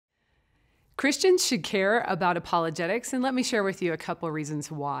Christians should care about apologetics, and let me share with you a couple of reasons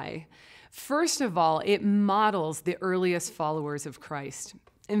why. First of all, it models the earliest followers of Christ.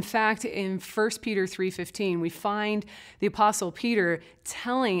 In fact, in 1 Peter 3:15, we find the Apostle Peter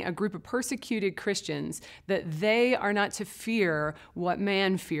telling a group of persecuted Christians that they are not to fear what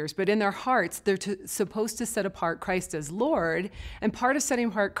man fears, but in their hearts, they're supposed to set apart Christ as Lord. And part of setting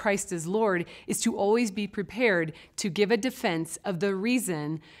apart Christ as Lord is to always be prepared to give a defense of the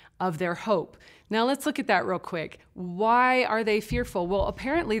reason of their hope. Now let's look at that real quick. Why are they fearful? Well,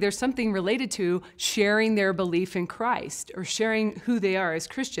 apparently there's something related to sharing their belief in Christ or sharing who they are as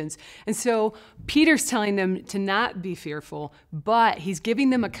Christians. And so Peter's telling them to not be fearful, but he's giving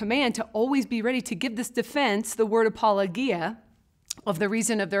them a command to always be ready to give this defense, the word apologia, of the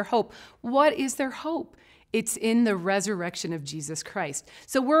reason of their hope. What is their hope? It's in the resurrection of Jesus Christ.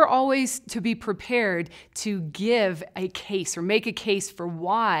 So we're always to be prepared to give a case or make a case for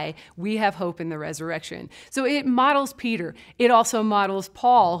why we have hope in the resurrection. So it models Peter. It also models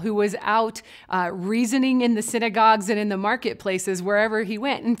Paul, who was out reasoning in the synagogues and in the marketplaces wherever he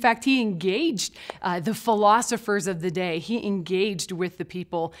went. In fact, he engaged the philosophers of the day. He engaged with the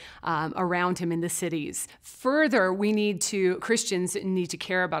people around him in the cities. Further, Christians need to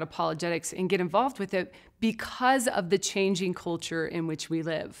care about apologetics and get involved with it because of the changing culture in which we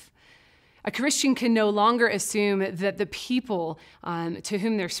live. A Christian can no longer assume that the people to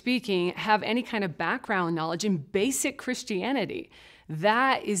whom they're speaking have any kind of background knowledge in basic Christianity.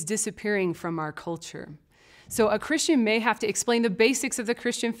 That is disappearing from our culture. So a Christian may have to explain the basics of the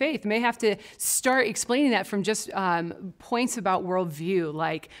Christian faith, may have to start explaining that from just points about worldview,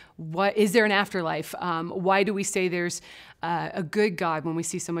 like is there an afterlife? Why do we say there's a good God when we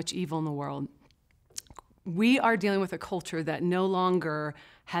see so much evil in the world? We are dealing with a culture that no longer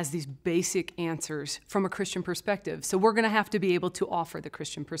has these basic answers from a Christian perspective. So we're going to have to be able to offer the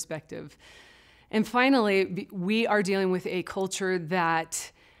Christian perspective. And finally, we are dealing with a culture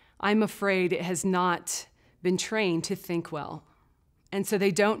that I'm afraid has not been trained to think well. And so they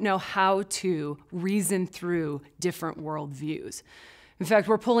don't know how to reason through different worldviews. In fact,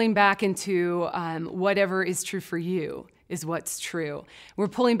 we're pulling back into whatever is true for you is what's true. We're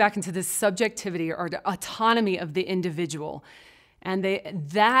pulling back into the subjectivity or the autonomy of the individual. And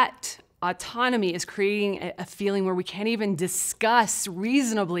that autonomy is creating a feeling where we can't even discuss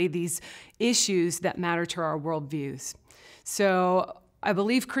reasonably these issues that matter to our worldviews. So I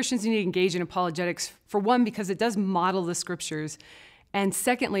believe Christians need to engage in apologetics, for one, because it does model the scriptures, and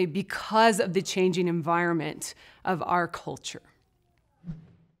secondly, because of the changing environment of our culture.